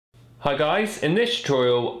Hi guys, in this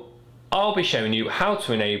tutorial I'll be showing you how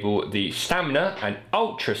to enable the stamina and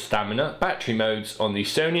ultra stamina battery modes on the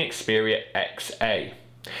Sony Xperia XA.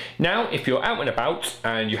 Now if you're out and about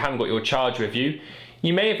and you haven't got your charger with you,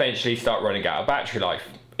 you may eventually start running out of battery life.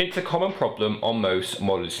 It's a common problem on most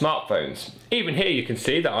modern smartphones. Even here you can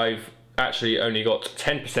see that I've actually only got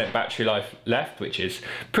 10% battery life left, which is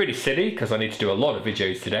pretty silly because I need to do a lot of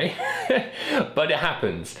videos today. But it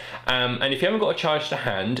happens, and if you haven't got a charge to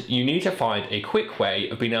hand, you need to find a quick way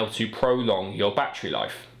of being able to prolong your battery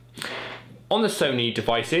life. On the Sony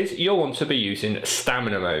devices, you'll want to be using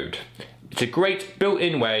stamina mode. It's a great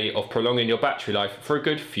built-in way of prolonging your battery life for a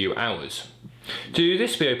good few hours. To do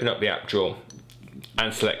this, we open up the app drawer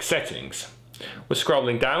and select settings. We're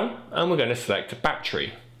scrolling down and we're going to select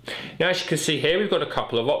battery. Now as you can see here, we've got a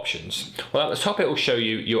couple of options. Well, at the top it will show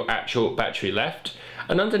you your actual battery left,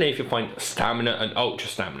 and underneath you'll find stamina and ultra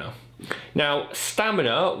stamina. Now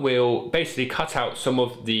stamina will basically cut out some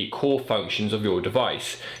of the core functions of your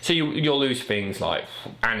device, so you'll lose things like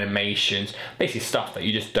animations, basically stuff that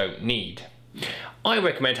you just don't need. I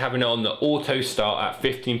recommend having it on the auto start at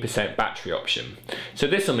 15% battery option. So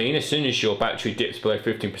this will mean as soon as your battery dips below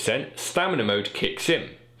 15%, stamina mode kicks in.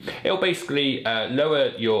 It'll basically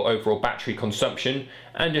lower your overall battery consumption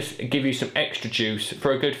and just give you some extra juice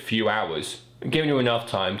for a good few hours, giving you enough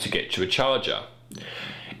time to get to a charger.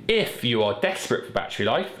 If you are desperate for battery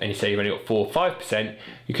life and you say you've only got 4 or 5%,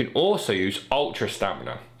 you can also use ultra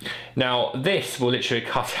stamina. Now this will literally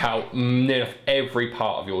cut out nearly every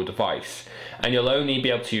part of your device, and you'll only be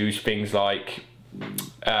able to use things like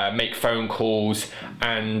make phone calls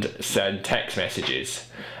and send text messages.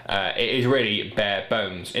 It is really bare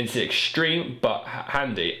bones. It's extreme but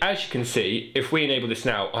handy. As you can see, if we enable this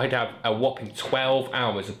now, I'd have a whopping 12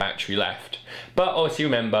 hours of battery left. But obviously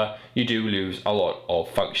remember, you do lose a lot of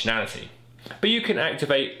functionality. But you can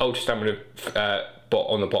activate ultra stamina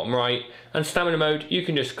on the bottom right, and stamina mode, you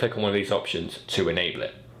can just click on one of these options to enable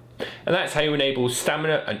it. And that's how you enable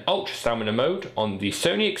stamina and ultra stamina mode on the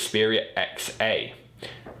Sony Xperia XA.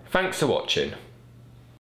 Thanks for watching.